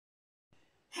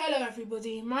Hello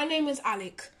everybody, my name is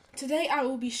Alec. Today I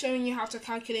will be showing you how to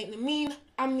calculate the mean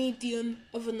and median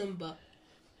of a number.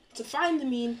 To find the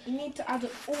mean, you need to add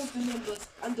up all the numbers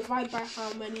and divide by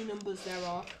how many numbers there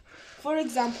are. For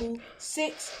example,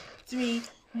 6, 3,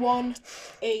 1,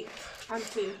 8 and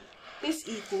 2. This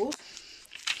equals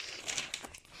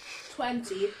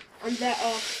 20 and there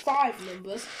are 5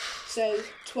 numbers, so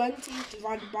 20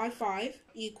 divided by 5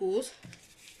 equals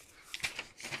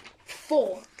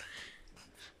 4.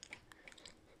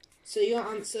 So your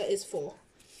answer is 4.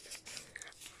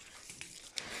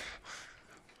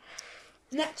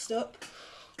 Next up,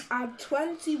 add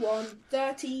 21,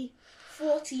 30,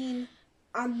 14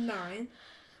 and 9,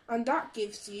 and that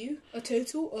gives you a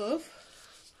total of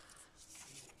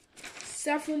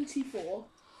 74.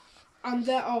 And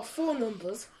there are 4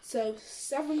 numbers, so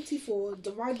 74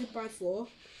 divided by 4,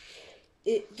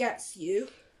 it gets you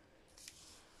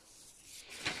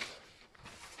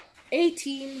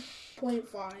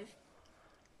 18.5.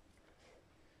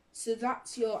 So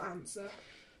that's your answer.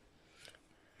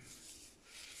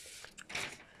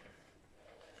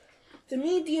 The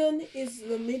median is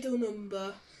the middle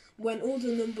number when all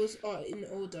the numbers are in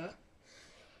order.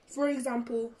 For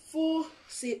example, 4,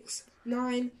 6,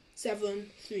 9,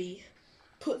 7, 3.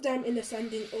 Put them in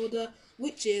ascending order,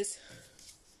 which is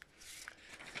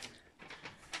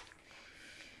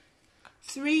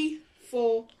 3,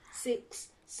 4, 6,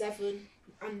 7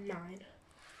 and 9.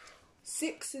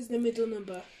 6 is the middle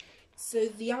number, so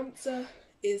the answer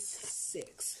is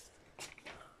 6.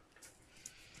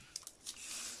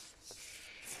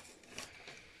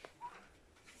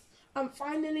 And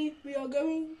finally, we are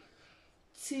going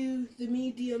to the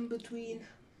median between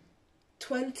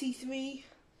 23,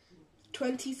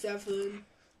 27,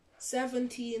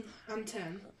 17 and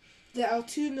 10. There are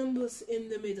 2 numbers in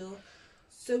the middle,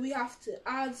 so we have to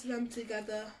add them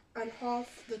together and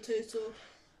half the total,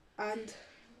 and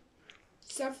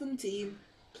 17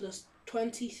 plus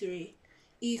 23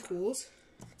 equals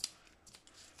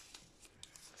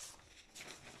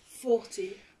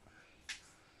 40.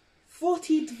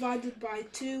 40 divided by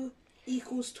 2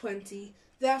 equals 20.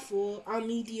 Therefore, our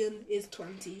median is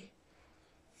 20.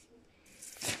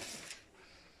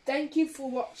 Thank you for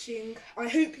watching. I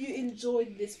hope you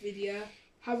enjoyed this video.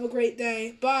 Have a great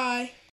day. Bye.